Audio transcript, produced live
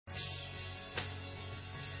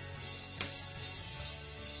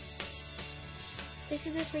This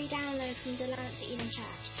is a free download from Delancey Elim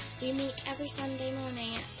Church. We meet every Sunday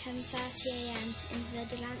morning at 10:30am in the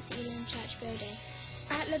Delancey Elim Church building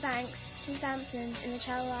at Le Banks, St Anthony's in the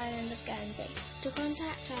Channel Island of Guernsey. To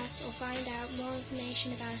contact us or find out more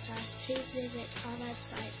information about us, please visit our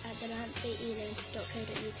website at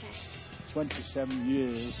delanceyelim.co.uk. 27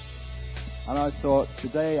 years, and I thought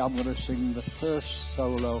today I'm going to sing the first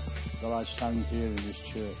solo that I sang here in this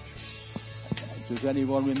church. Does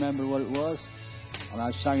anyone remember what it was? And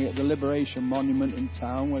I sang it at the Liberation Monument in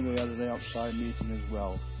town where they had the outside meeting as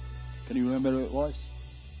well. Can you remember who it was?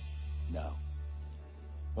 No.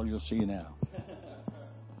 Well, you'll see now.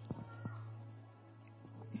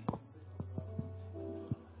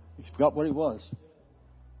 You forgot what it was?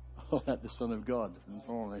 Oh, that's the Son of God from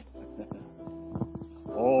Thornley.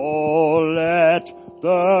 Oh, let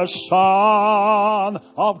the Son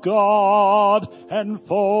of God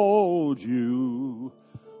enfold you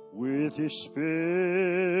with His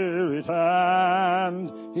Spirit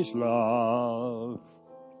and His love.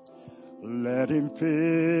 Let Him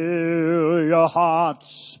fill your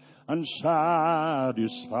hearts and satisfy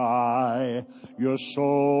your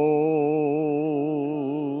soul.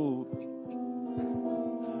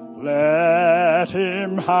 Let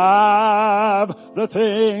Him have the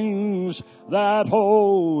things that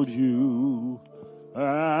hold you,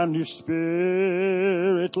 and His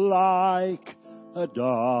Spirit like a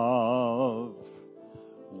dove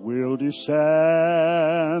will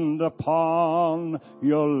descend upon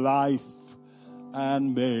your life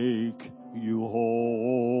and make you whole.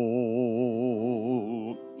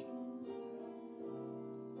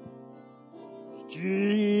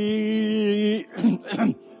 Jesus,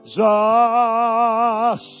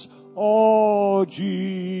 oh Jesus,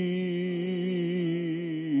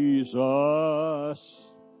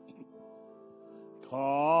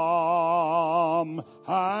 come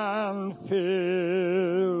and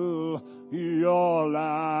fill your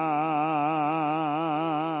lambs.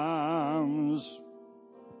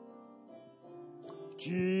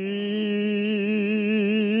 Jesus,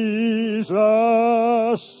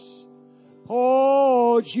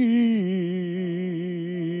 oh Jesus,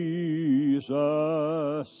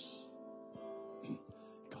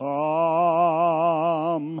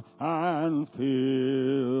 come and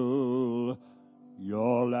fill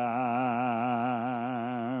your lambs.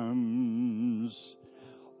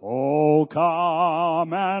 Oh,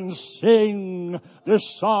 come and sing this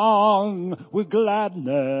song with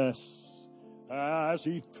gladness as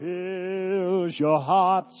He fills your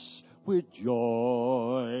hearts with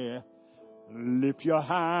joy. Lift your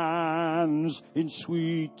hands in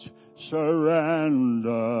sweet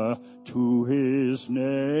surrender to His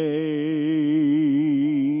name.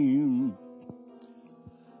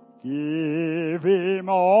 Give Him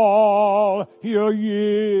all your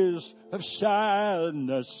years of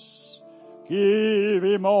sadness. Give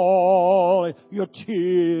Him all your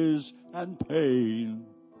tears and pain.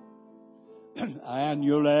 And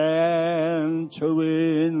you'll enter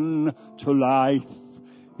into life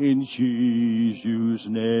in Jesus'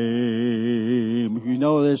 name. If you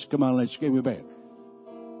know this, come on, let's give it back.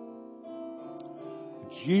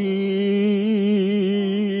 Jesus,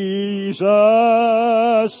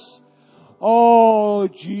 oh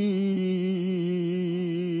Jesus,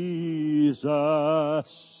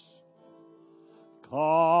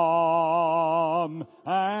 come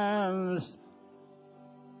and...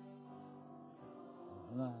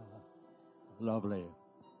 Lovely.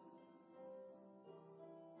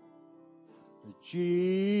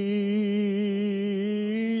 Jesus,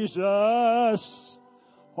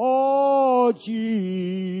 oh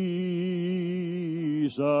Jesus,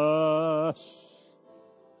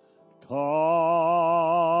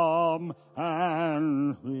 come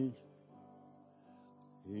and with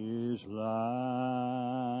His lambs.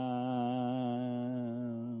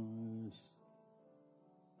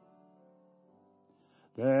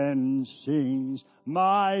 Then sings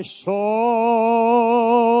my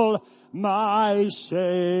soul, my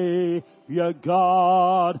Savior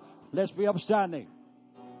God. Let's be upstanding.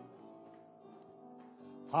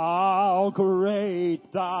 How great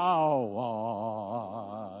Thou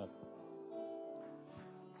art.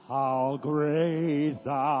 How great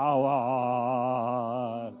Thou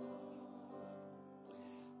art.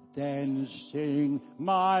 Then sing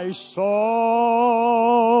my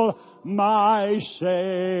soul, my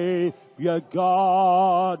Savior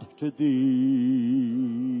God to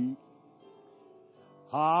Thee.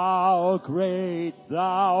 How great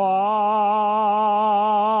Thou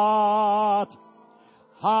art.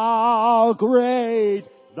 How great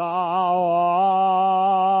Thou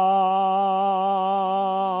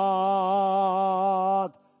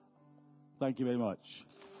art. Thank you very much.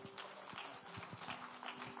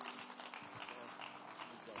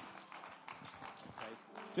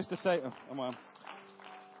 Just to say, am I?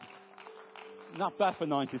 Not bad for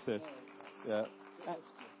 90, Sid. Yeah.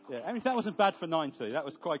 Yeah. I mean, that wasn't bad for 90. That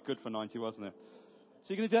was quite good for 90, wasn't it?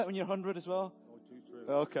 So you're going to do that when you're 100 as well? Oh, too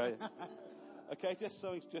true. Okay. Okay,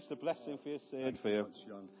 just a blessing for you, Sid, for you.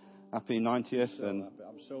 Happy 90th. And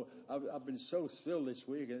I've been so thrilled this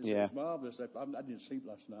week. It's marvellous. I didn't sleep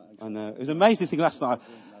last night. I know. It was an amazing thing last night.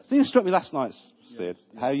 The thing that struck me last night, Sid,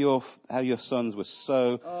 how your sons were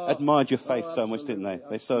admired your faith so much, didn't they?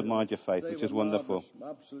 They so admired your faith, which is wonderful.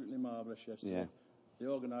 Absolutely marvellous yesterday. Yeah. The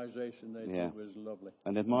organisation they did was lovely.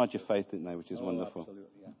 And they admired your faith, didn't they, which is wonderful.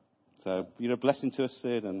 Absolutely, yeah. So you're a blessing to us,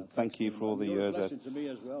 Sid, and thank you for all the years. You're a blessing to me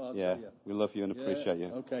as well, I'll tell you. We love you and appreciate you.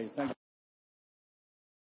 Okay, thank you.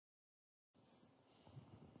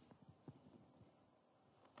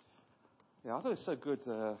 Yeah, I thought it was so good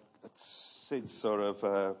at Sid's sort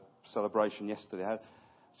of celebration yesterday.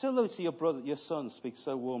 So lovely to see your son speak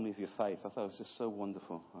so warmly of your faith. I thought it was just so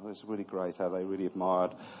wonderful. It was really great how they really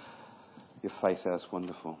admired your faith. That was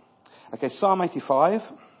wonderful. Okay, Psalm 85.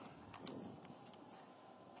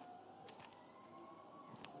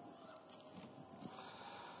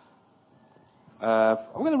 I'm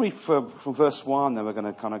going to read from verse 1, then we're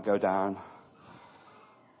going to kind of go down.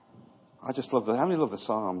 I just love how many love the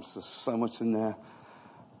Psalms? There's so much in there.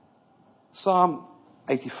 Psalm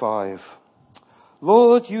 85.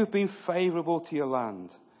 Lord, you have been favourable to your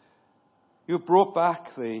land. You have brought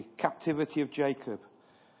back the captivity of Jacob.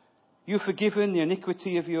 You have forgiven the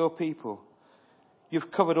iniquity of your people.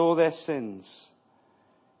 You've covered all their sins.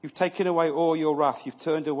 You've taken away all your wrath. You've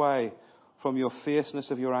turned away from your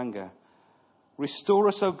fierceness of your anger. Restore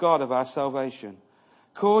us, O God of our salvation.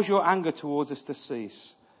 Cause your anger towards us to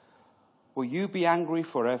cease. Will you be angry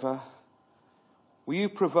forever? Will you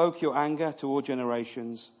provoke your anger to all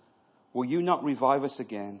generations? Will you not revive us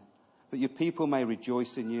again, that your people may rejoice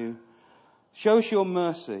in you? Show us your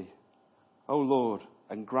mercy, O Lord,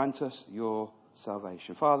 and grant us your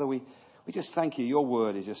salvation. Father, we just thank you. Your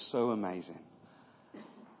word is just so amazing.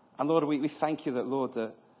 And Lord, we thank you that, Lord,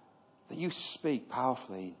 that you speak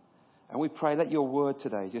powerfully. And we pray, let your word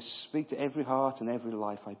today just speak to every heart and every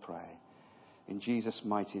life, I pray. In Jesus'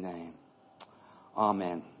 mighty name.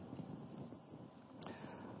 Amen.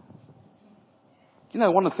 You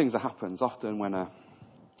know, one of the things that happens often when a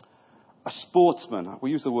sportsman,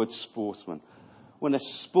 we use the word sportsman, when a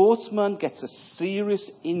sportsman gets a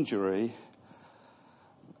serious injury,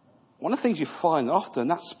 one of the things you find often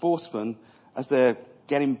that sportsman, as they're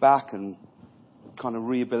getting back and kind of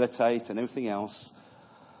rehabilitate and everything else,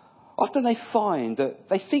 often they find that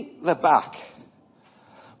they think they're back.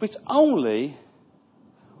 But it's only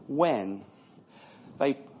when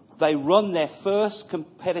they run their first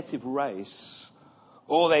competitive race,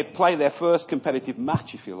 or they play their first competitive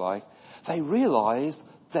match, if you like, they realise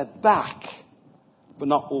they're back, but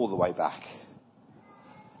not all the way back.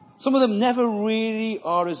 Some of them never really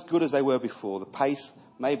are as good as they were before. The pace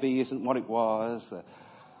maybe isn't what it was.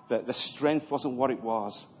 The strength wasn't what it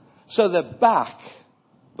was. So they're back,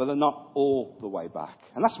 but they're not all the way back.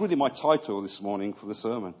 And that's really my title this morning for the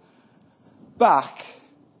sermon. Back,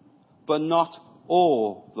 but not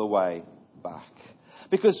all the way back.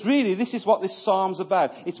 Because really, this is what this psalm's about.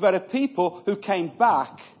 It's about a people who came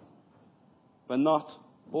back, but not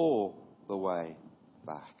all the way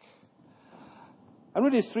back. And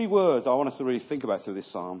really, there's three words I want us to really think about through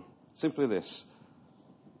this psalm. Simply this.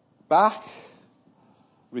 Back,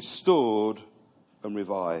 restored, and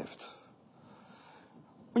revived.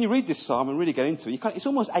 When you read this psalm and really get into it, it's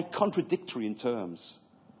almost a contradictory in terms.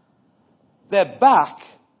 They're back,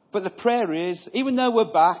 but the prayer is, even though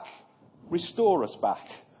we're back, restore us back.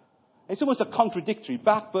 It's almost a contradictory,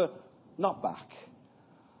 back but not back.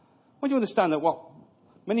 When you understand that what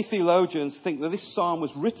many theologians think that this psalm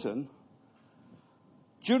was written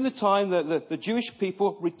during the time that the Jewish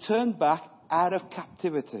people returned back out of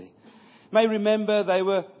captivity. You may remember they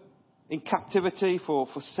were in captivity for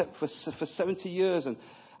 70 years,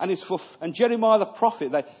 and Jeremiah the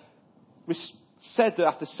prophet, they said that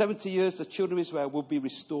after 70 years the children of Israel will be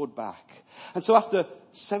restored back. And so after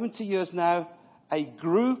 70 years now,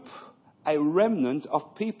 a remnant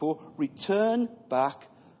of people return back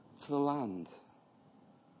to the land.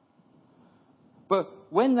 But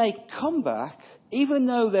when they come back, even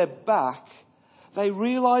though they're back, they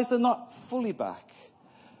realise they're not fully back.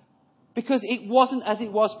 Because it wasn't as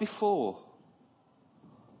it was before.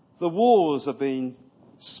 The walls are being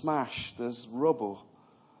smashed. There's rubble.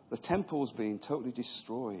 The temple's being totally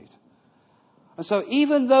destroyed. And so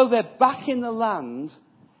even though they're back in the land,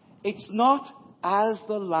 it's not as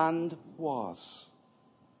the land was.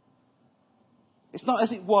 It's not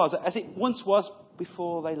as it was, as it once was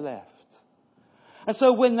before they left. And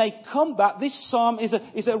so when they come back, this psalm is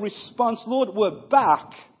a response. Lord, we're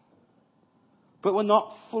back, but we're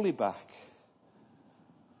not fully back.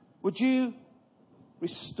 Would you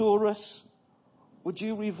restore us? Would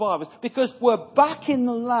you revive us? Because we're back in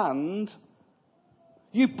the land.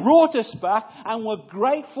 You brought us back, and we're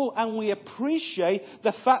grateful and we appreciate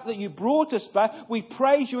the fact that you brought us back. We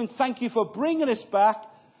praise you and thank you for bringing us back.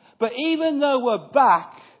 But even though we're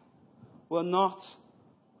back, we're not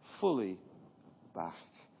fully back.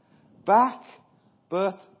 Back,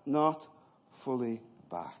 but not fully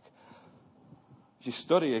back. As you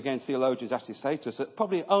study, again, theologians actually say to us that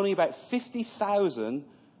probably only about 50,000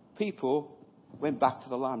 people went back to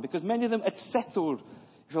the land, because many of them had settled,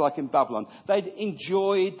 if you like, in Babylon. They'd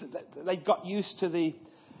enjoyed, they got used to the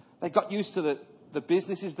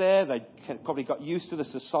businesses there. They probably got used to the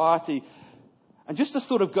society. And just the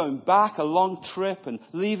thought of going back, a long trip, and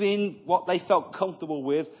leaving what they felt comfortable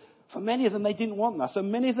with, for many of them, they didn't want that. So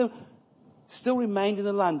many of them still remained in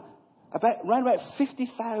the land. Around about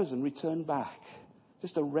 50,000 returned back.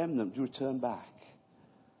 Just a remnant returned back.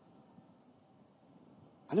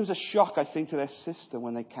 And it was a shock, I think, to their sister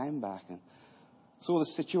when they came back and saw the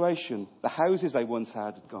situation. The houses they once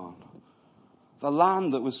had gone. The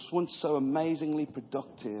land that was once so amazingly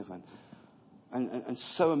productive and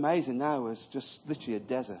so amazing now was just literally a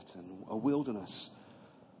desert and a wilderness.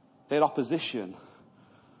 They had opposition.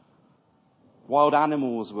 Wild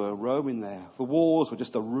animals were roaming there. The walls were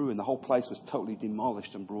just a ruin. The whole place was totally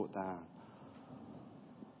demolished and brought down.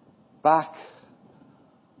 Back,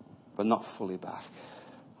 but not fully back.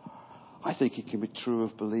 I think it can be true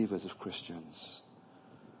of believers, of Christians.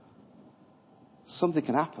 Something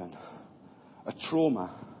can happen. A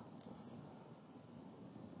trauma.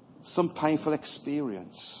 Some painful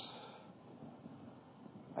experience.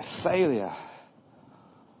 A failure.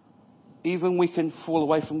 Even we can fall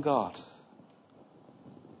away from God.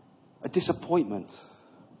 A disappointment.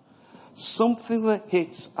 Something that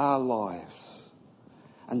hits our lives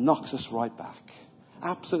and knocks us right back.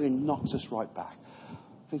 Absolutely knocks us right back.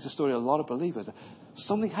 I think it's a story of a lot of believers.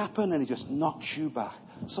 Something happened and it just knocks you back.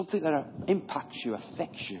 Something that impacts you,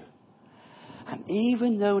 affects you. And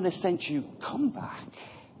even though in a sense you come back,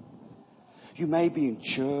 you may be in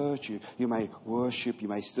church, you may worship, you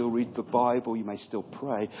may still read the Bible, you may still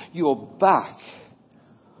pray. You're back,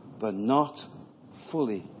 but not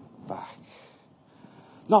fully back.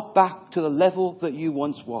 Not back to the level that you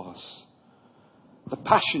once was. The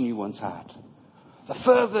passion you once had. The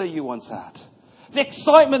fervour you once had. The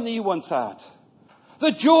excitement that you once had.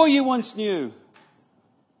 The joy you once knew.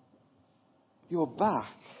 You're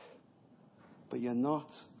back, but you're not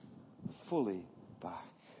fully back.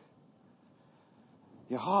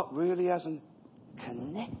 Your heart really hasn't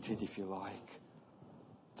connected, if you like,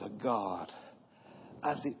 to God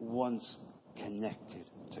as it once connected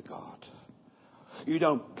to God. You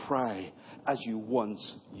don't pray as you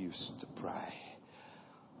once used to pray.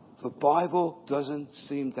 The Bible doesn't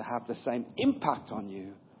seem to have the same impact on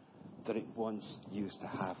you that it once used to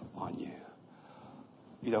have on you.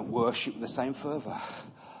 You don't worship with the same fervour.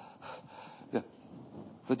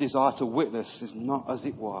 The desire to witness is not as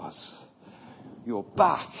it was. You're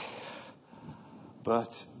back, but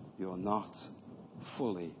you're not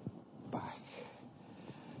fully back.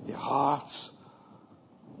 Your heart's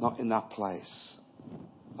not in that place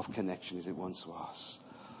of connection as it once was.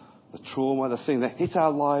 The trauma, the thing that hit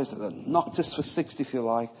our lives, that knocked us for 60, if you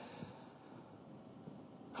like,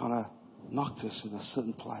 kind of knocked us in a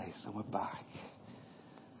certain place, and we're back.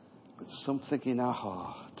 But something in our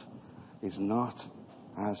heart is not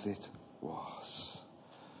as it was.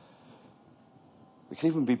 We can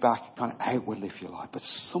even be back kind of outwardly, if you like, but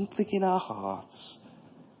something in our hearts,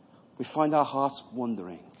 we find our hearts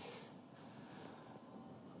wandering.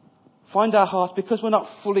 Find our hearts, because we're not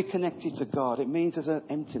fully connected to God, it means there's an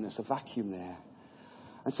emptiness, a vacuum there.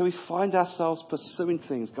 And so we find ourselves pursuing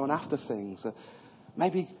things, going after things that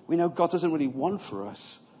maybe we know God doesn't really want for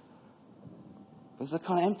us. There's a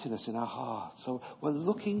kind of emptiness in our heart. So we're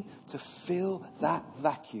looking to fill that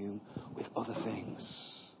vacuum with other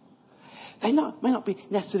things. They may not be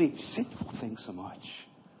necessarily sinful things so much,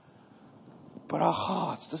 but our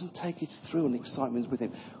hearts doesn't take it through and excitement with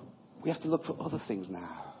Him. We have to look for other things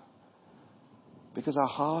now. Because our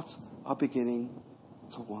hearts are beginning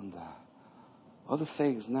to wander. Other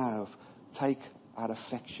things now take our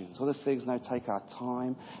affections. Other things now take our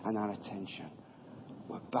time and our attention.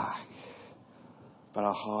 We're back, but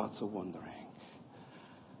our hearts are wandering.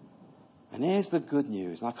 And here's the good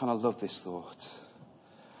news, and I kind of love this thought.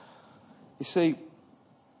 You see,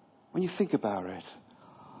 when you think about it,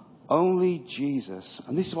 only Jesus,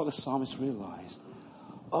 and this is what the psalmist realized,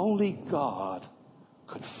 only God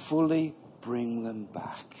could fully bring them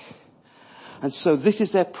back. And so this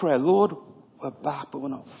is their prayer. Lord, we're back, but we're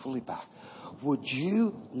not fully back. Would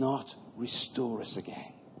you not restore us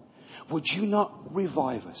again? Would you not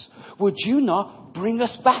revive us? Would you not bring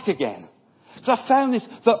us back again? Because I found this,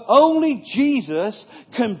 that only Jesus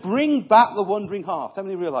can bring back the wandering heart. How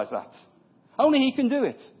many realise that? Only He can do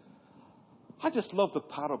it. I just love the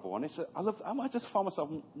parable. And I just find myself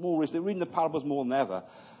more recently reading the parables more than ever.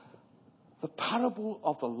 The parable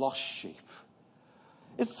of the lost sheep.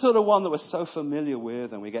 It's sort of one that we're so familiar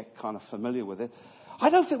with and we get kind of familiar with it.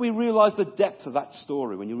 I don't think we realise the depth of that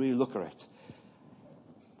story when you really look at it.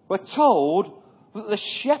 We're told that the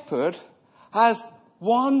shepherd has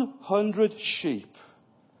 100 sheep.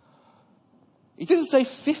 He doesn't say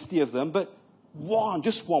 50 of them, but one,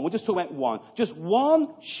 just one. We're just talking about one. Just one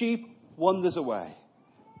sheep wanders away.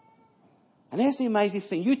 And here's the amazing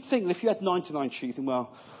thing. You'd think that if you had 99 sheep, you think,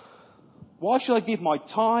 well, why should I give my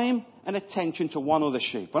time and attention to one other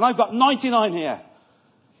sheep when I've got 99 here?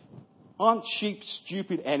 Aren't sheep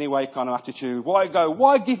stupid anyway kind of attitude? Why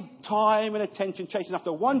give time and attention chasing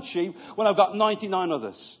after one sheep when I've got 99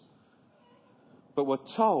 others? But we're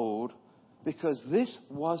told, because this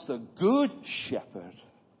was the good shepherd,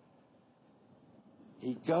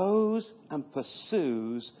 he goes and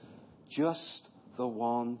pursues just the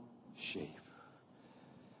one sheep.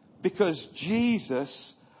 Because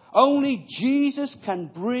only Jesus can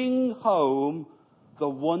bring home the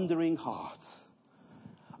wandering heart.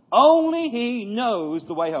 Only He knows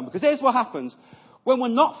the way home. Because here's what happens. When we're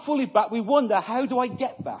not fully back, we wonder, how do I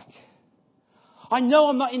get back? I know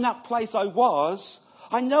I'm not in that place I was.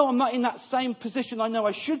 I know I'm not in that same position I know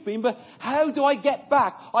I should be in. But how do I get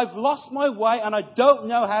back? I've lost my way and I don't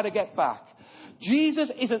know how to get back.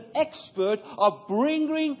 Jesus is an expert of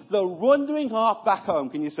bringing the wandering heart back home.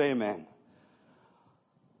 Can you say amen?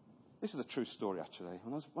 This is a true story, actually.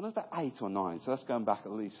 When I was about 8 or 9, so that's going back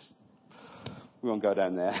at least. We won't go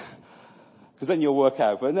down there, because then you'll work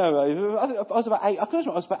out. But no, I was about 8. I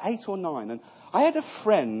was about 8 or 9, and I had a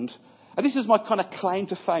friend, and this is my kind of claim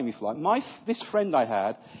to fame, if you like. This friend I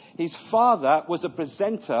had, his father was a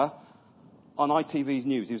presenter on ITV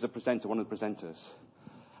News. He was a presenter, one of the presenters.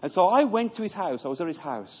 And so I went to his house. I was at his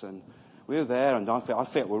house, and we were there, and I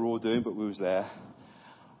felt we were all doing, but we was there.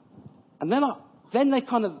 And then they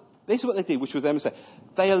kind of. This is what they did, which was them to say.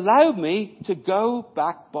 They allowed me to go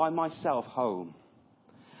back by myself home.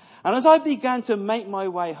 And as I began to make my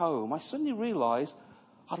way home, I suddenly realised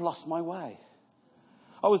I'd lost my way.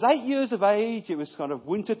 I was 8 years of age. It was kind of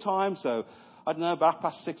winter time, so I don't know, about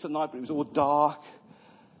 6:30 at night, but it was all dark.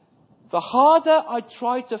 The harder I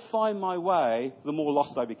tried to find my way, the more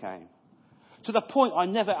lost I became. To the point I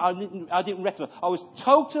didn't recognize. I was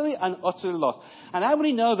totally and utterly lost. And how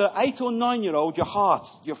many know that 8 or 9-year-old, your heart,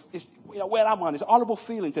 where am I? It's a horrible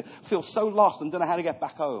feeling to feel so lost and don't know how to get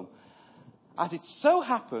back home. As it so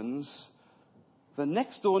happens, the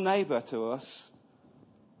next door neighbour to us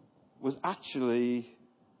was actually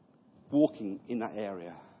walking in that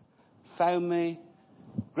area. Found me,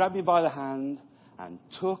 grabbed me by the hand, and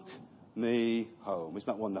took me home. Isn't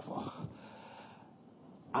that wonderful?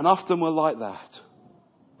 And often we're like that.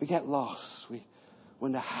 We get lost. We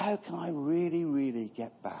wonder, how can I really, really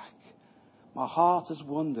get back? My heart has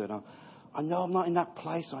wandered. I know I'm not in that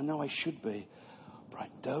place I know I should be, but I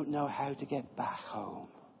don't know how to get back home.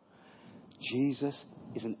 Jesus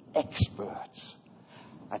is an expert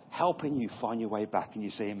at helping you find your way back. And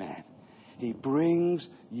you say amen. He brings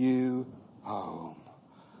you home.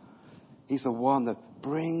 He's the one that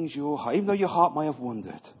brings your heart, even though your heart may have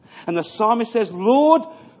wandered. And the psalmist says, Lord,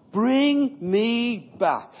 bring me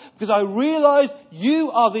back. Because I realize you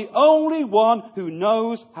are the only one who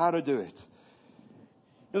knows how to do it.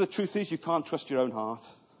 You know, the truth is you can't trust your own heart.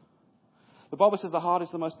 The Bible says the heart is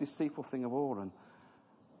the most deceitful thing of all. And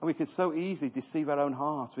we can so easily deceive our own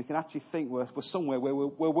hearts. We can actually think we're somewhere where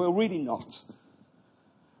we're really not.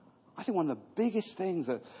 I think one of the biggest things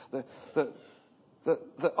that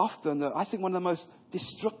often, I think one of the most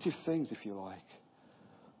destructive things, if you like,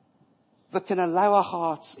 that can allow our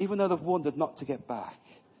hearts, even though they've wandered, not to get back,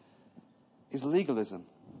 is legalism.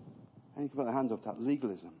 And you can put a hand up to that,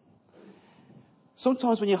 legalism.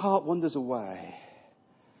 Sometimes when your heart wanders away,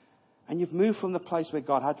 and you've moved from the place where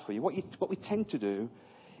God had for you, what we tend to do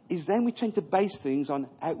is then we tend to base things on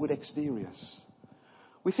outward exteriors.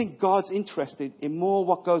 We think God's interested in more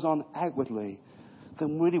what goes on outwardly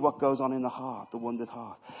than really what goes on in the heart, the wandered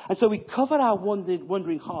heart. And so we cover our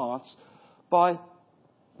wandering hearts by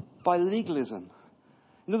legalism.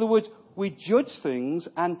 In other words, we judge things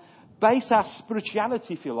and base our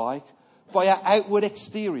spirituality, if you like, by our outward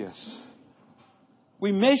exteriors.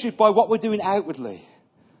 We measure it by what we're doing outwardly.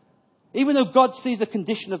 Even though God sees the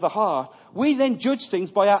condition of the heart, we then judge things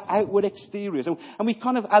by our outward exteriors. And we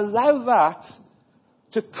kind of allow that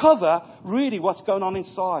to cover really what's going on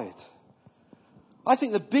inside. I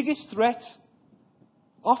think the biggest threat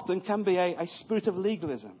often can be a spirit of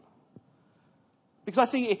legalism. Because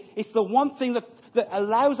I think it's the one thing that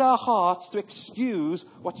allows our hearts to excuse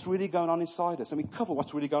what's really going on inside us. And we cover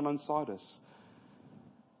what's really going on inside us.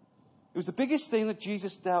 It was the biggest thing that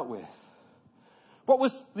Jesus dealt with. What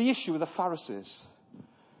was the issue with the Pharisees?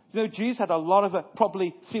 You know, Jesus had a lot of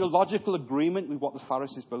probably theological agreement with what the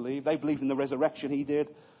Pharisees believed. They believed in the resurrection, he did.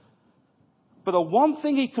 But the one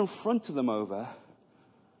thing he confronted them over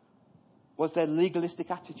was their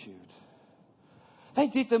legalistic attitude. They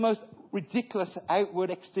did the most ridiculous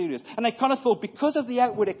outward exteriors. And they kind of thought because of the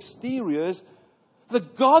outward exteriors,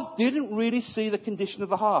 that God didn't really see the condition of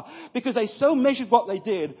the heart. Because they so measured what they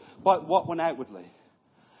did by what went outwardly.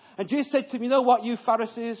 And Jesus said to them, you know what, you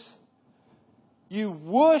Pharisees? You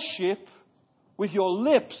worship with your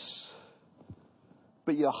lips,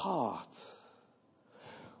 but your heart.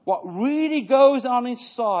 What really goes on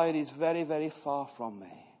inside is very, very far from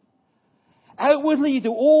me. Outwardly, you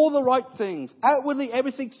do all the right things. Outwardly,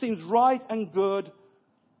 everything seems right and good.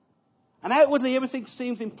 And outwardly, everything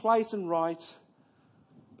seems in place and right.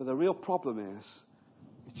 But the real problem is,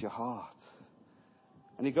 it's your heart.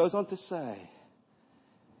 And he goes on to say,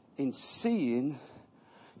 in seeing,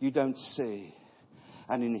 you don't see.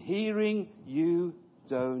 And in hearing, you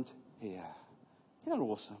don't hear. Isn't that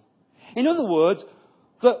awesome? In other words,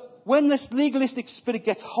 that when this legalistic spirit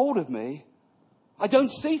gets hold of me, I don't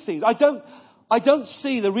see things. I don't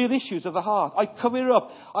see the real issues of the heart. I cover it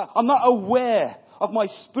up. I'm not aware of my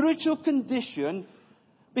spiritual condition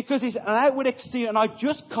because it's an outward exterior and I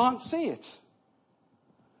just can't see it.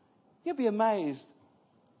 You'll be amazed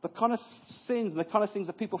the kind of sins and the kind of things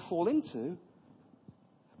that people fall into,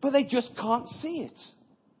 but they just can't see it.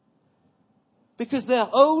 Because their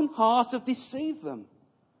own hearts have deceived them.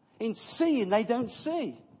 In seeing, they don't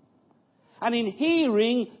see. And in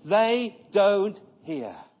hearing, they don't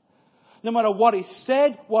hear. No matter what is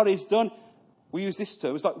said, what is done, we use this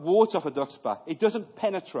term, it's like water off a duck's back. It doesn't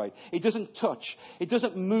penetrate. It doesn't touch. It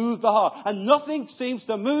doesn't move the heart. And nothing seems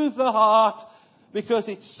to move the heart because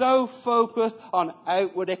it's so focused on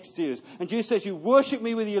outward exteriors. And Jesus says, you worship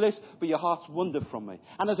me with your lips, but your heart's wandered from me.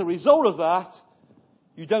 And as a result of that,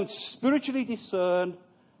 you don't spiritually discern.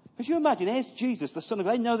 Because you imagine, here's Jesus, the Son of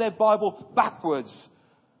God. They know their Bible backwards.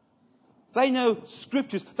 They know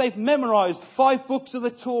scriptures. They've memorized 5 books of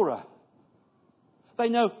the Torah. They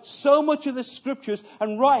know so much of the scriptures.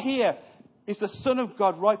 And right here is the Son of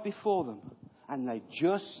God right before them. And they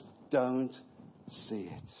just don't see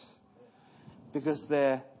it. Because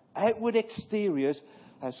their outward exteriors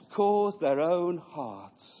has caused their own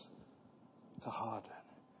hearts to harden.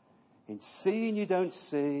 In seeing you don't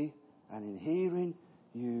see, and in hearing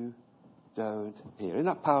you don't hear. Isn't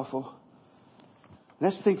that powerful?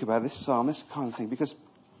 Let's think about this psalm, this kind of thing. Because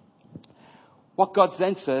what God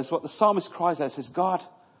then says, what the psalmist cries out, says, God,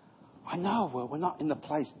 I know we're not in the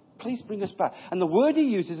place. Please bring us back. And the word he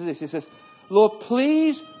uses is this. He says, Lord,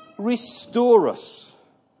 please restore us.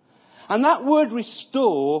 And that word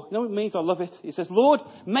restore, you know what it means? I love it. It says, Lord,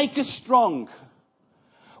 make us strong.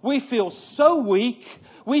 We feel so weak.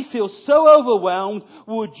 We feel so overwhelmed.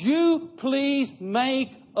 Would you please make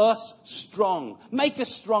us strong? Make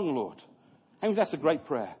us strong, Lord. I mean, that's a great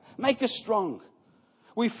prayer. Make us strong.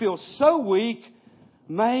 We feel so weak.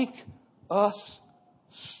 Make us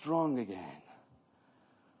strong again.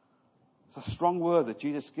 It's a strong word that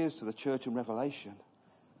Jesus gives to the church in Revelation.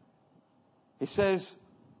 He says,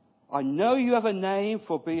 I know you have a name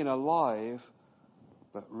for being alive,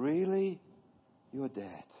 but really, you're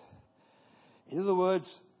dead. In other words,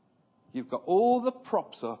 you've got all the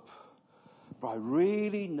props up, but I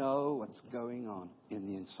really know what's going on in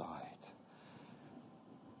the inside.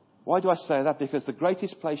 Why do I say that? Because the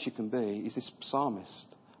greatest place you can be is this psalmist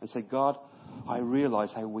and say, God, I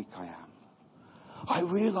realize how weak I am. I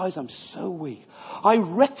realize I'm so weak. I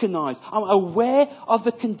recognize, I'm aware of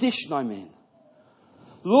the condition I'm in.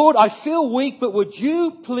 Lord, I feel weak, but would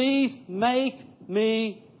you please make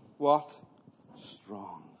me what?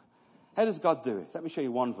 Strong. How does God do it? Let me show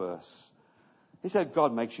you one verse. This is how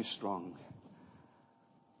God makes you strong.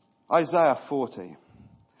 Isaiah 40.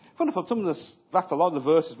 Wonderful. Some of this, in fact, a lot of the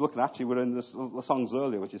verses we're looking at actually were in the songs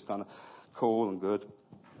earlier, which is kind of cool and good.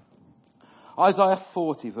 Isaiah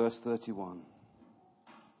 40, verse 31.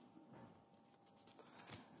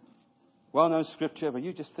 Well-known scripture, but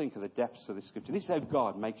you just think of the depths of this scripture. This is how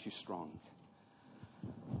God makes you strong.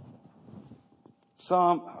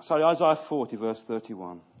 Isaiah 40, verse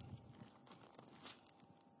 31.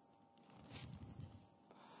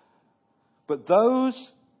 But those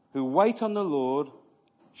who wait on the Lord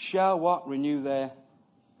shall what? Renew their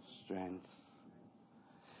strength.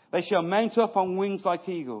 They shall mount up on wings like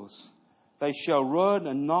eagles. They shall run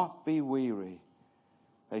and not be weary.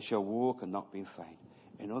 They shall walk and not be faint.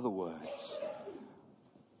 In other words,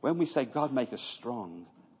 when we say God make us strong,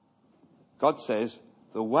 God says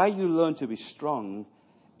the way you learn to be strong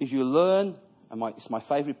is you learn, and it's my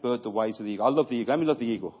favourite bird, the ways of the eagle. I love the eagle. Let me love the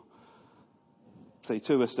eagle. See,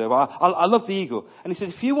 two of us do. I love the eagle. And he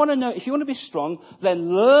says, if you want to be strong,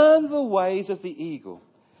 then learn the ways of the eagle.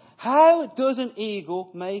 How does an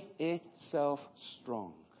eagle make itself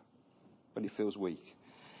strong when it feels weak?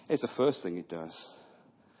 It's the first thing it does.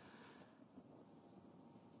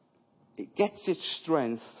 It gets its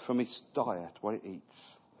strength from its diet, what it eats.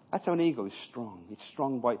 That's how an eagle is strong. It's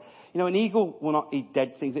strong by... an eagle will not eat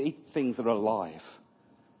dead things. It eats things that are alive.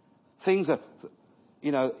 Things that...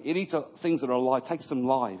 it eats things that are alive, takes them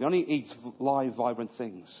live. It only eats live, vibrant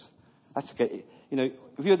things. That's okay.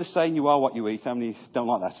 Have you heard the saying, you are what you eat? How many don't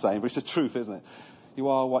like that saying? But it's the truth, isn't it? You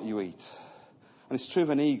are what you eat. And it's true of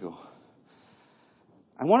an eagle.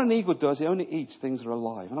 And what an eagle does, it only eats things that are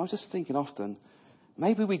alive. And I was just thinking often,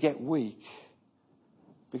 maybe we get weak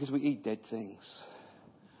because we eat dead things.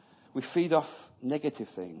 We feed off negative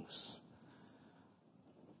things.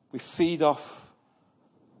 We feed off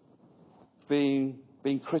being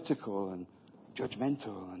critical and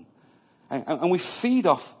judgmental. And we feed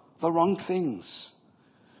off the wrong things.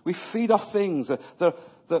 We feed off things that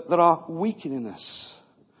are weakening us.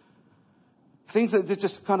 Things that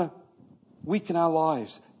just kind of weaken our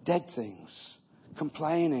lives. Dead things.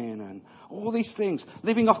 Complaining and all these things.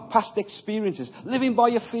 Living off past experiences. Living by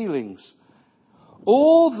your feelings.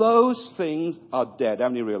 All those things are dead. How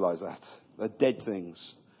many realise that? They're dead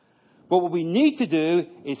things. But what we need to do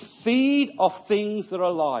is feed off things that are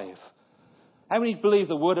alive. How many believe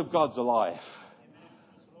the Word of God's alive?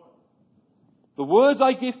 The words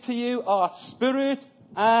I give to you are spirit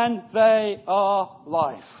and they are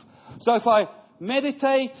life. So if I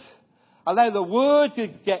meditate, allow the Word to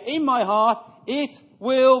get in my heart, it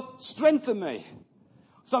will strengthen me.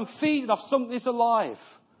 So I'm feeding off something that's alive.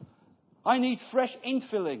 I need fresh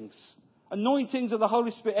infillings, anointings of the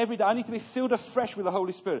Holy Spirit every day. I need to be filled afresh with the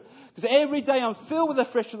Holy Spirit. Because every day I'm filled with the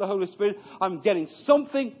fresh of the Holy Spirit, I'm getting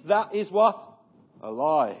something that is what?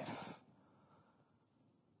 Alive.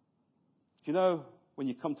 Do you know, when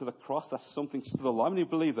you come to the cross, that's something still alive. How many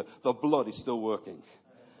believe that the blood is still working?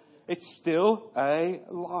 It's still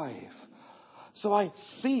alive. So I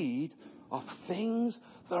feed off things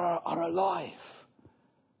that are alive.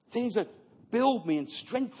 Things that build me and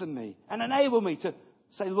strengthen me and enable me to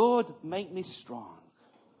say, Lord, make me strong.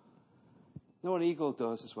 You know what an eagle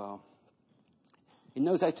does as well? It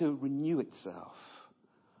knows how to renew itself.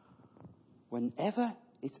 Whenever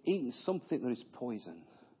it's eaten something that is poison,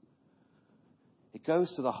 it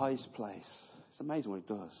goes to the highest place. It's amazing what it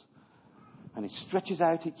does. And it stretches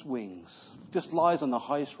out its wings, just lies on the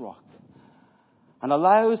highest rock, and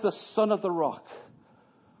allows the son of the rock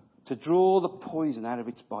to draw the poison out of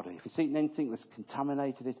its body. If it's eaten anything that's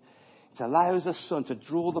contaminated it, it allows the sun to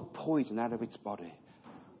draw the poison out of its body.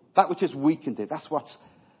 That which has weakened it, that's what's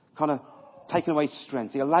kind of taken away its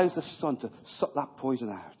strength. He allows the sun to suck that poison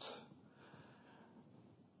out.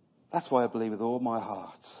 That's why I believe with all my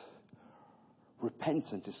heart,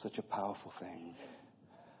 repentance is such a powerful thing.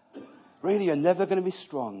 Really, you're never going to be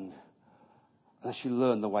strong unless you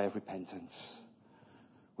learn the way of repentance.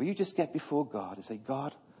 Will you just get before God and say,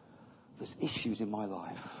 God, there's issues in my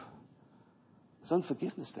life. There's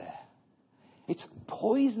unforgiveness there. It's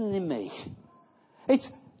poisoning me. It's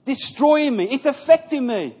destroying me. It's affecting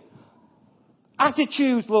me.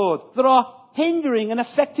 Attitudes, Lord, that are hindering and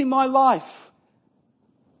affecting my life.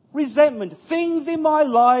 Resentment. Things in my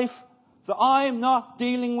life that I am not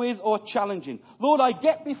dealing with or challenging. Lord, I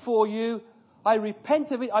get before you. I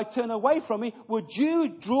repent of it. I turn away from it. Would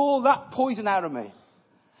you draw that poison out of me?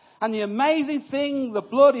 And the amazing thing, the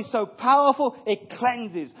blood is so powerful, it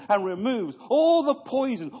cleanses and removes all the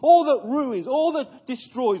poison, all that ruins, all that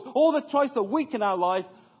destroys, all that tries to weaken our life.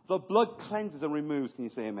 The blood cleanses and removes. Can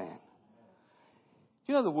you say amen?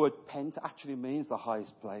 Do you know the word pent actually means the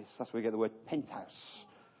highest place? That's where you get the word penthouse.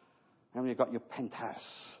 How many have got your penthouse?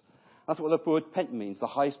 That's what the word pent means, the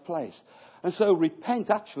highest place. And so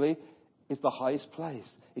repent actually is the highest place.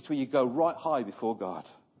 It's where you go right high before God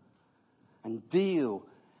and deal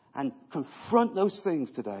and confront those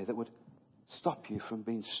things today that would stop you from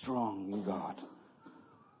being strong in God.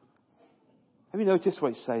 Have you noticed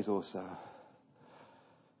what it says also?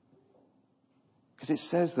 Because it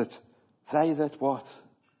says that they that what?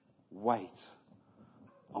 Wait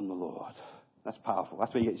on the Lord. That's powerful.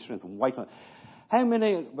 That's where you get your strength from. Wait on. How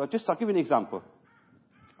many, well, I'll give you an example.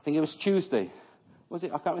 I think it was Tuesday. Was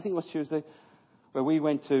it? I think it was Tuesday. Where we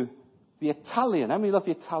went to the Italian. How many love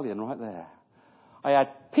the Italian right there? I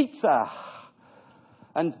had pizza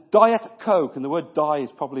and Diet Coke. And the word die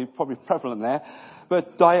is probably prevalent there.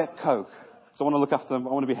 But Diet Coke. So I want to look after them.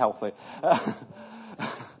 I want to be healthy.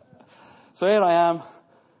 So here I am.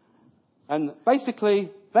 And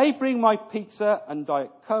basically, they bring my pizza and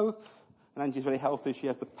Diet Coke. And Angie's very healthy. She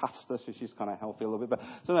has the pasta, so she's kind of healthy a little bit. But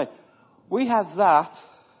so anyway, we have that.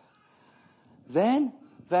 Then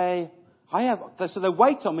so they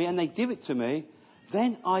wait on me and they give it to me.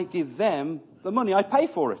 Then I give them the money. I pay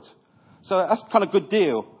for it. So that's kind of good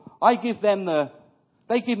deal. They give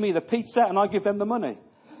me the pizza and I give them the money.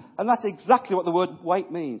 And that's exactly what the word wait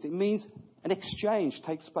means. It means an exchange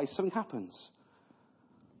takes place. Something happens.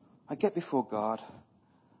 I get before God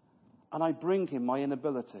and I bring him my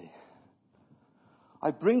inability.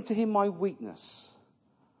 I bring to him my weakness.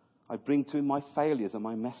 I bring to him my failures and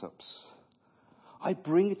my mess-ups. I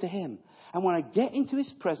bring it to him. And when I get into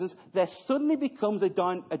his presence, there suddenly becomes a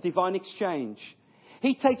divine exchange.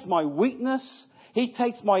 He takes my weakness. He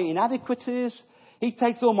takes my inadequacies. He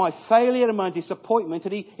takes all my failure and my disappointment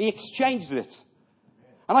and he exchanges it.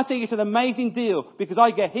 And I think it's an amazing deal because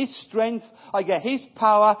I get his strength, I get his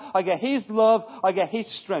power, I get his love, I get his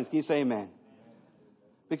strength. Can you say amen?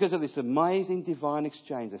 Because of this amazing divine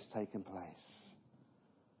exchange that's taken place.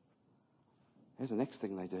 Here's the next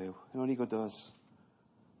thing they do. You know what an eagle does?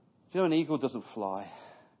 Do you know an eagle doesn't fly?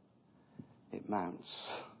 It mounts.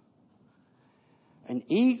 An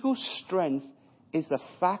eagle's strength is the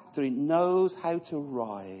fact that it knows how to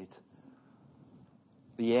ride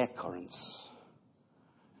the air currents.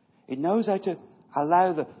 It knows how to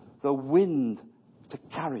allow the wind to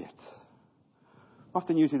carry it. I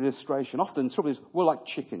often use the illustration. Often the trouble is we're like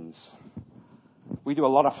chickens. We do a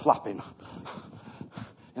lot of flapping.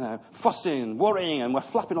 Fussing, worrying, and we're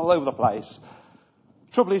flapping all over the place.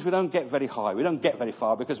 Trouble is we don't get very high. We don't get very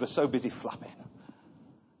far because we're so busy flapping.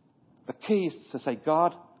 The key is to say,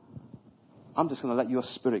 God, I'm just going to let your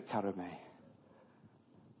spirit carry me.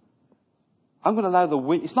 I'm going to allow the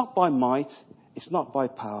wind. It's not by might. It's not by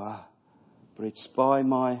power. But it's by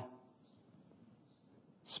my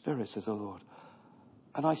spirit, says the Lord.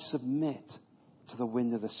 And I submit to the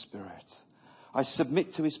wind of the Spirit. I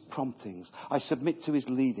submit to his promptings. I submit to his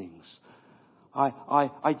leadings. I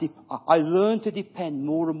learn to depend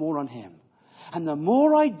more and more on him. And the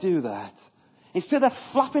more I do that, instead of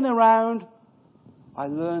flapping around, I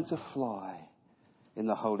learn to fly in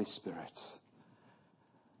the Holy Spirit.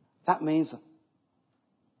 That means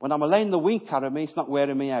when I'm letting the wind carry me, it's not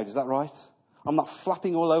wearing me out. Is that right? I'm not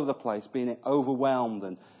flapping all over the place, being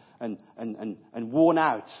overwhelmed and worn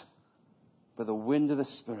out. But the wind of the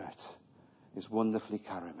Spirit is wonderfully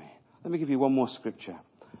carrying me. Let me give you one more scripture.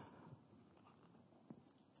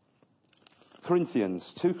 2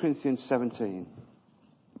 Corinthians 17.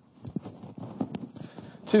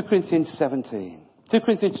 2 Corinthians 17. 2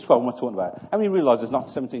 Corinthians 12, what I'm talking about. How many realise there's not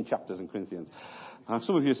 17 chapters in Corinthians?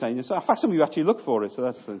 Some of you are saying, in fact, some of you actually look for it, so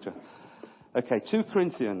that's interesting. Okay, 2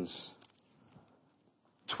 Corinthians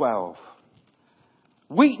 12.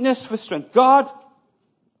 Weakness for strength. God,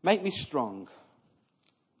 make me strong.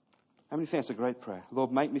 How many think that's a great prayer?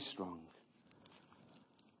 Lord, make me strong.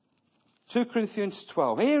 2 Corinthians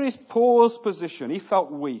 12. Here is Paul's position. He felt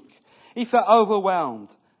weak. He felt overwhelmed.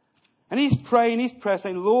 And he's praying his prayer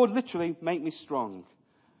saying, Lord, literally, make me strong.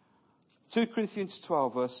 2 Corinthians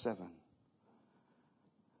 12, verse 7.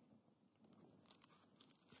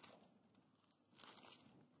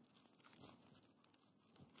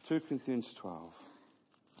 2 Corinthians 12.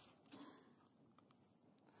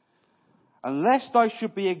 And lest I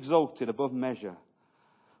should be exalted above measure,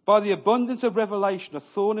 by the abundance of revelation, a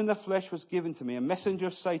thorn in the flesh was given to me, a messenger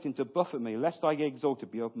of Satan to buffet me, lest I get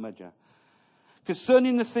exalted beyond measure.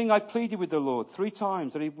 Concerning the thing I pleaded with the Lord 3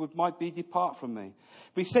 times that he might depart from me.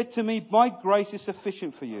 But he said to me, my grace is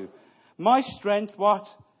sufficient for you. My strength, what?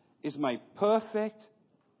 Is made perfect.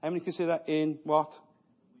 How many can see that in what?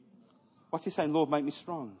 What's he saying? Lord, make me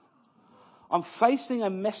strong. I'm facing a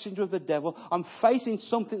messenger of the devil. I'm facing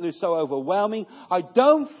something that is so overwhelming. I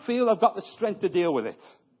don't feel I've got the strength to deal with it.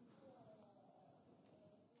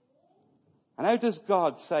 And how does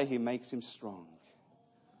God say he makes him strong?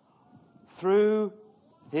 Through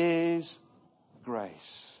his grace.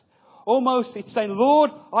 Almost it's saying,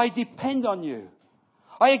 Lord, I depend on you.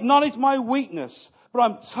 I acknowledge my weakness, but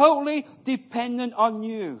I'm totally dependent on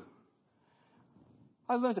you.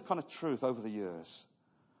 I learned a kind of truth over the years.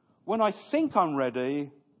 When I think I'm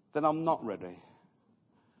ready, then I'm not ready.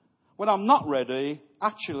 When I'm not ready,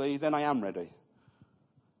 actually, then I am ready.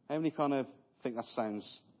 Any kind of think that sounds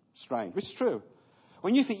strange, which is true.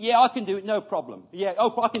 When you think, yeah, I can do it, no problem. Yeah,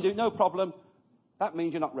 I can do it, no problem. That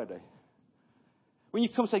means you're not ready. When you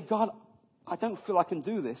come and say, God, I don't feel I can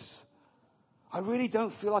do this. I really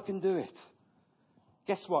don't feel I can do it.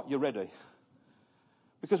 Guess what? You're ready.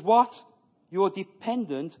 Because what? You're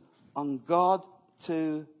dependent on God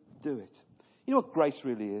to do it. You know what grace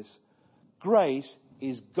really is? Grace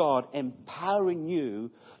is God empowering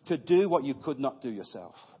you to do what you could not do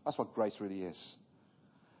yourself. That's what grace really is.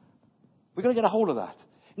 We've got to get a hold of that.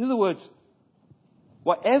 In other words,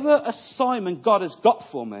 whatever assignment God has got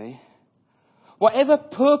for me, whatever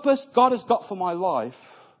purpose God has got for my life,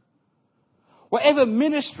 whatever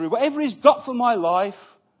ministry, whatever He's got for my life,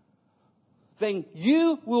 then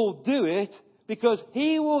you will do it because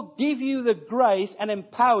He will give you the grace and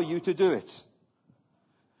empower you to do it.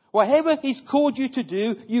 Whatever He's called you to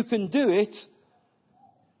do, you can do it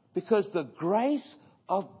because the grace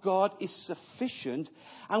of God is sufficient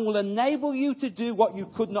and will enable you to do what you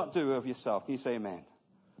could not do of yourself. Can you say amen?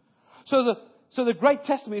 So the great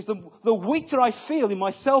testimony is the weaker I feel in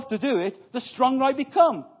myself to do it, the stronger I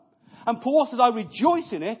become. And Paul says I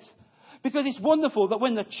rejoice in it because it's wonderful that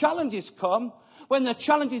when the challenges come, when the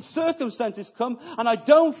challenging circumstances come, and I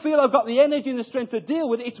don't feel I've got the energy and the strength to deal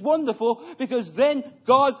with it, it's wonderful because then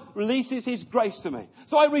God releases His grace to me.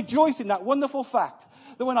 So I rejoice in that wonderful fact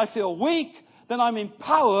that when I feel weak, then I'm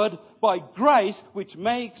empowered by grace which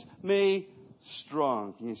makes me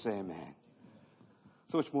strong. Can you say amen?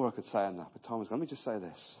 So much more I could say on that, but time is gone. Let me just say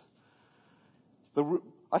this.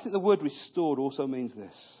 I think the word restored also means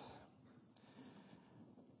this.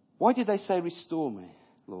 Why did they say restore me,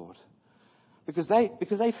 Lord? Because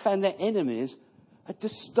they found their enemies had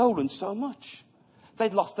just stolen so much.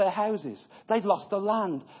 They'd lost their houses. They'd lost the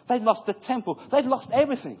land. They'd lost the temple. They'd lost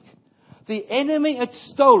everything. The enemy had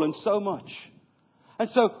stolen so much.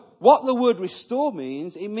 And so what the word restore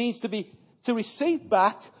means, it means to receive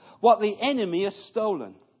back what the enemy has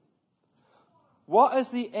stolen. What has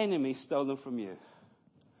the enemy stolen from you?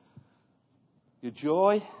 Your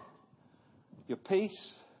joy, your peace,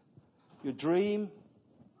 your dream,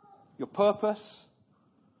 your purpose.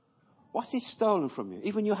 What's he stolen from you?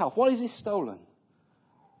 Even your health. What is he stolen?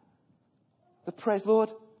 The praise, Lord,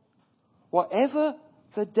 whatever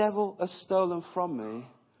the devil has stolen from me,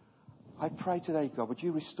 I pray today, God, would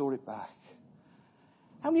you restore it back?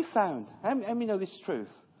 How many know this truth?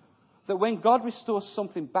 That when God restores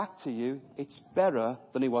something back to you, it's better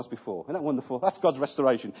than it was before. Isn't that wonderful? That's God's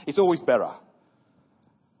restoration. It's always better.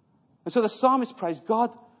 And so the psalmist prays,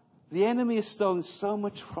 God, the enemy has stolen so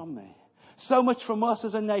much from me. So much from us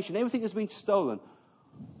as a nation. Everything has been stolen.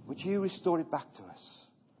 Would you restore it back to us?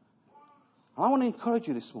 And I want to encourage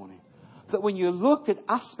you this morning that when you look at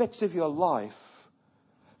aspects of your life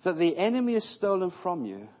that the enemy has stolen from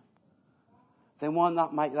you, then why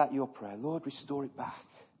not make that your prayer? Lord, restore it back.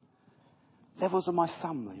 Levels of my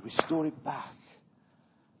family, restore it back.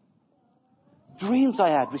 Dreams I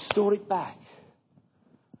had, restore it back.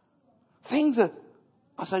 Things that,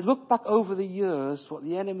 as I look back over the years, what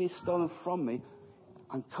the enemy has stolen from me,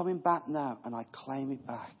 I'm coming back now and I claim it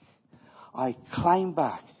back. I claim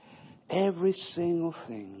back every single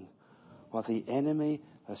thing what the enemy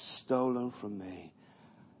has stolen from me.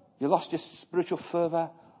 You lost your spiritual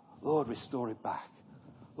fervour? Lord, restore it back.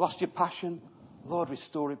 Lost your passion? Lord,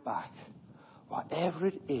 restore it back. Whatever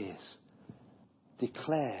it is,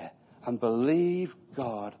 declare and believe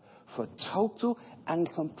God for total and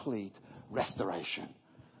complete restoration.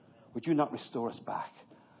 Would you not restore us back?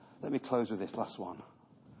 Let me close with this last one.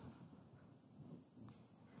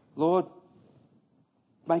 Lord,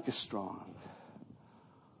 make us strong.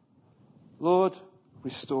 Lord,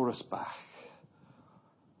 restore us back.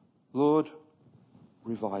 Lord,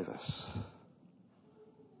 revive us.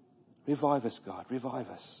 Revive us, God. Revive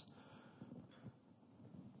us.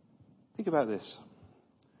 Think about this.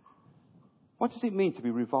 What does it mean to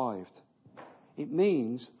be revived? It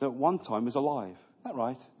means that one time was alive. Is that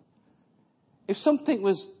right? If something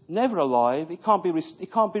was never alive, it can't be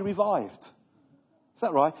revived. Is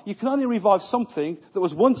that right? You can only revive something that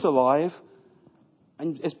was once alive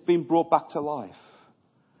and has been brought back to life.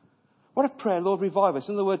 What a prayer, Lord, revive us.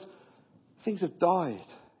 In other words, things have died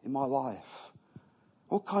in my life.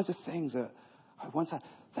 All kinds of things that I once had,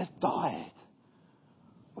 they've died.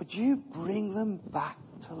 Would you bring them back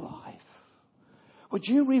to life? Would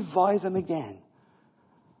you revive them again?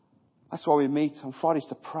 That's why we meet on Fridays,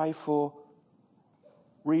 to pray for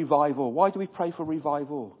revival. Why do we pray for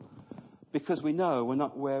revival? Because we know we're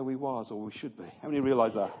not where we was or we should be. How many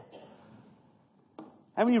realise that?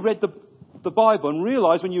 How many read the Bible and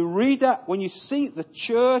realise when you read that, when you see the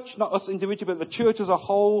church, not us individually, but the church as a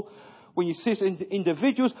whole, when you see us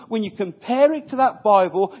individuals, when you compare it to that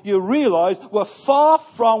Bible, you realise we're far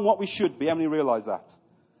from what we should be. How many realise that?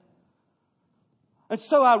 And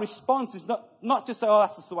so our response is not just say, oh,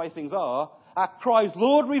 that's just the way things are. Our cry is,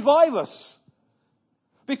 Lord, revive us.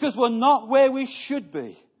 Because we're not where we should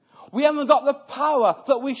be. We haven't got the power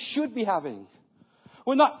that we should be having.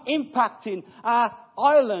 We're not impacting our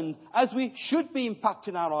island as we should be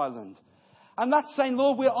impacting our island. And that's saying,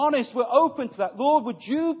 Lord, we're honest, we're open to that. Lord, would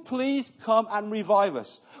you please come and revive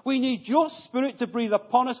us? We need your Spirit to breathe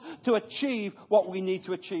upon us to achieve what we need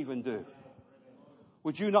to achieve and do.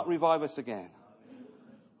 Would you not revive us again?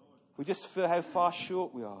 We just feel how far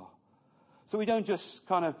short we are. So we don't just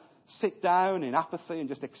kind of sit down in apathy and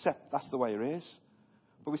just accept that's the way it is.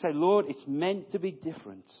 But we say, Lord, it's meant to be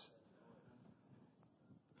different.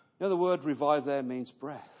 You know, the word revive there means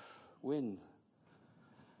breath, wind.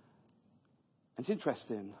 And it's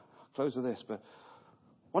interesting, I'll close with this, but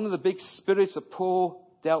one of the big spirits that Paul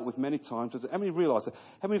dealt with many times was, how many realise that?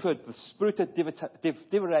 How many have heard the spirit of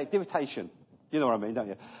divination? You know what I mean, don't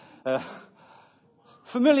you?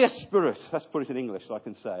 Familiar spirit, let's put it in English so I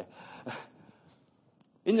can say.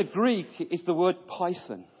 In the Greek, it's the word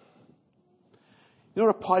python. You know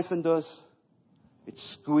what a python does? It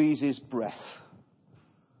squeezes breath.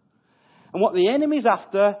 And what the enemy's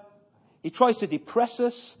after, he tries to depress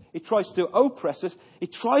us, he tries to oppress us, he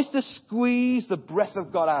tries to squeeze the breath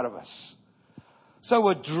of God out of us. So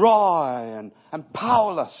we're dry and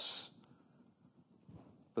powerless.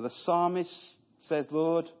 But the psalmist says,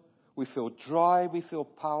 Lord, we feel dry, we feel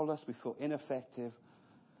powerless, we feel ineffective.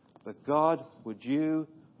 But God, would you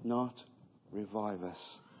not revive us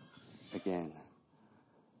again?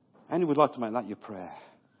 And would like to make that your prayer.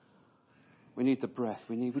 We need the breath.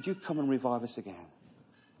 Would you come and revive us again?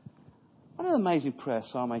 What an amazing prayer,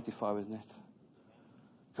 Psalm 85, isn't it?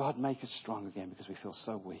 God, make us strong again because we feel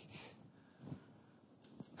so weak.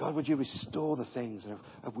 God, would you restore the things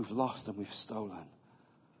that we've lost and we've stolen?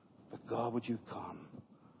 But God, would you come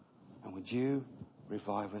and would you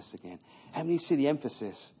revive us again? How many see the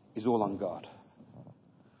emphasis is all on God?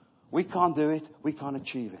 We can't do it. We can't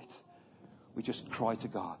achieve it. We just cry to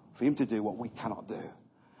God for him to do what we cannot do.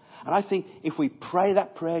 And I think if we pray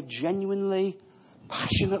that prayer genuinely,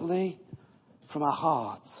 passionately, from our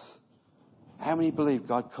hearts, how many believe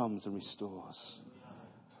God comes and restores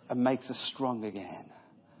and makes us strong again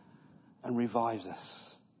and revives us?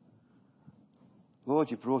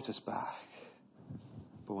 Lord, you brought us back,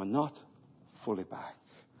 but we're not fully back.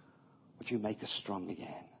 Would you make us strong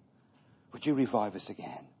again? Would you revive us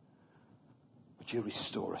again? Would you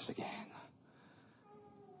restore us again?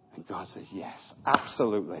 And God says, yes,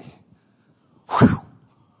 absolutely. Whew.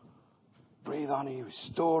 Breathe on you,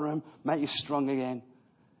 restore them, make you strong again.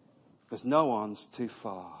 Because no one's too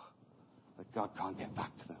far that God can't get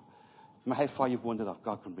back to them. No matter how far you've wandered off,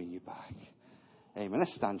 God can bring you back. Amen.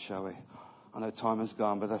 Let's stand, shall we? I know time has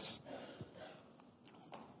gone, but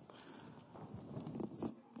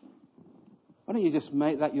why don't you just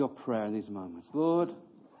make that your prayer in these moments? Lord,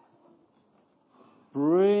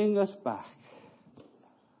 bring us back.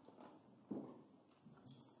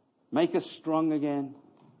 Make us strong again.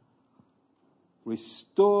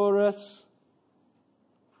 Restore us.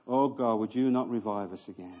 Oh God, would you not revive us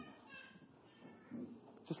again?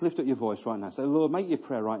 Just lift up your voice right now. Say, Lord, make your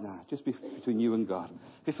prayer right now. Just between you and God.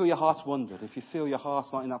 If you feel your heart's wandered, if you feel your heart's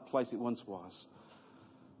not in that place it once was,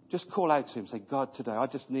 just call out to him. Say, God, today I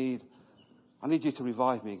need you to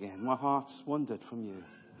revive me again. My heart's wandered from you.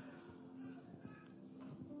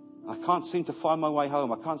 I can't seem to find my way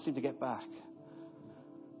home. I can't seem to get back.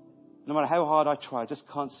 No matter how hard I try, I just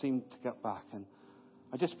can't seem to get back. And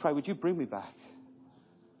I just pray, would you bring me back?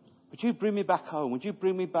 Would you bring me back home? Would you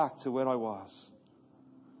bring me back to where I was?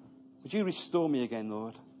 Would you restore me again,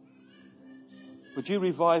 Lord? Would you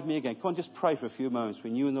revive me again? Come on, just pray for a few moments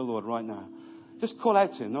between you and the Lord right now. Just call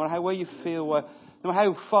out to him, no matter how you feel, no matter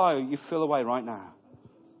how far you feel away right now.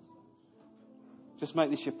 Just make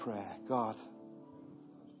this your prayer. God,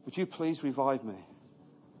 would you please revive me?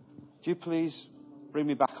 Would you please bring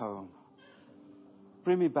me back home?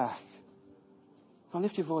 Bring me back. Come on,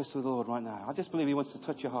 lift your voice to the Lord right now. I just believe he wants to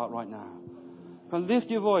touch your heart right now. Come on, lift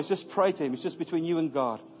your voice. Just pray to him. It's just between you and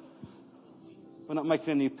God. We're not making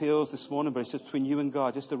any appeals this morning, but it's just between you and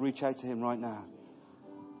God, just to reach out to him right now.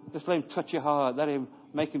 Just let him touch your heart. Let him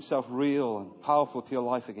make himself real and powerful to your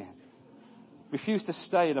life again. Refuse to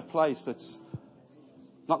stay in a place that's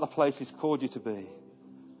not the place He's called you to be.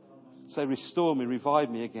 Say, restore me, revive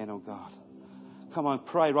me again, oh God. Come on,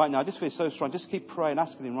 pray right now. I just feel so strong. Just keep praying,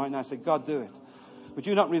 asking Him right now. Say, God, do it. Would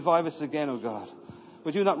you not revive us again, oh God?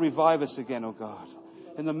 Would you not revive us again, oh God?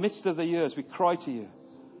 In the midst of the years, we cry to you.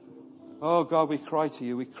 Oh God, we cry to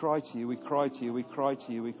you, we cry to you, we cry to you, we cry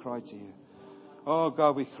to you, we cry to you. Oh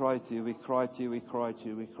God, we cry to you, we cry to you, we cry to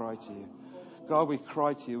you, we cry to you. God, we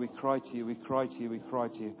cry to you, we cry to you, we cry to you, we cry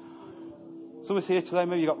to you. Someone's here today,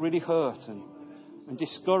 maybe you got really hurt and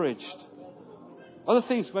discouraged. Other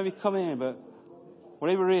things maybe come in, but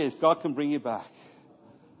whatever it is, God can bring you back.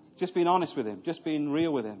 Just being honest with Him, just being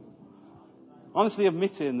real with Him. Honestly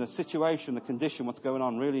admitting the situation, the condition, what's going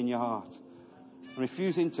on really in your heart. And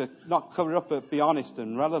refusing to not cover it up, but be honest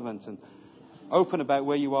and relevant and open about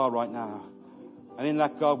where you are right now. And in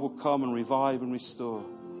that, God will come and revive and restore.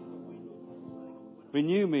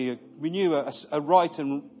 Renew a right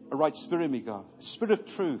spirit in me, God. Spirit of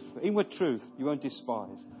truth, inward truth, you won't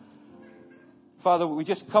despise. Father, we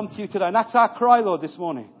just come to you today. And that's our cry, Lord, this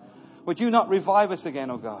morning. Would you not revive us again,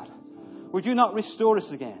 oh God? Would you not restore us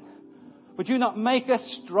again? Would you not make us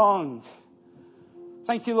strong?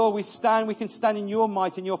 Thank you, Lord. We can stand in your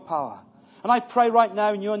might and your power. And I pray right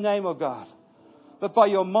now in your name, oh God, that by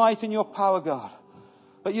your might and your power, God,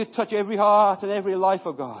 that you touch every heart and every life,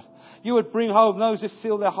 oh God. You would bring home those who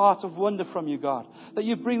feel their hearts of wonder from you, God. That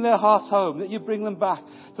you bring their hearts home. That you bring them back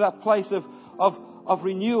to that place of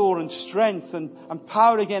renewal and strength and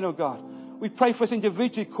power again, oh God. We pray for us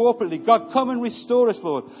individually, corporately. God, come and restore us,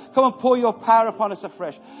 Lord. Come and pour your power upon us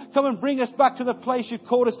afresh. Come and bring us back to the place you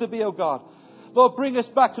called us to be, oh God. Lord, bring us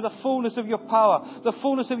back to the fullness of your power, the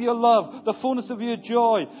fullness of your love, the fullness of your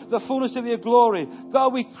joy, the fullness of your glory.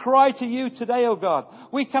 God, we cry to you today, oh God.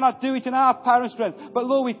 We cannot do it in our power and strength, but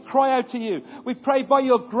Lord, we cry out to you. We pray by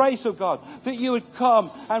your grace, oh God, that you would come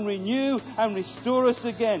and renew and restore us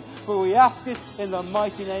again. For we ask it in the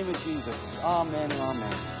mighty name of Jesus. Amen and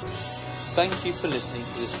amen. Thank you for listening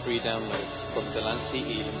to this free download from Delancey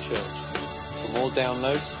Elim Church. For more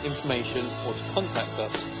downloads, information, or to contact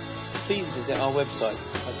us, please visit our website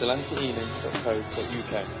at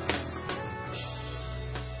delanceyelim.co.uk.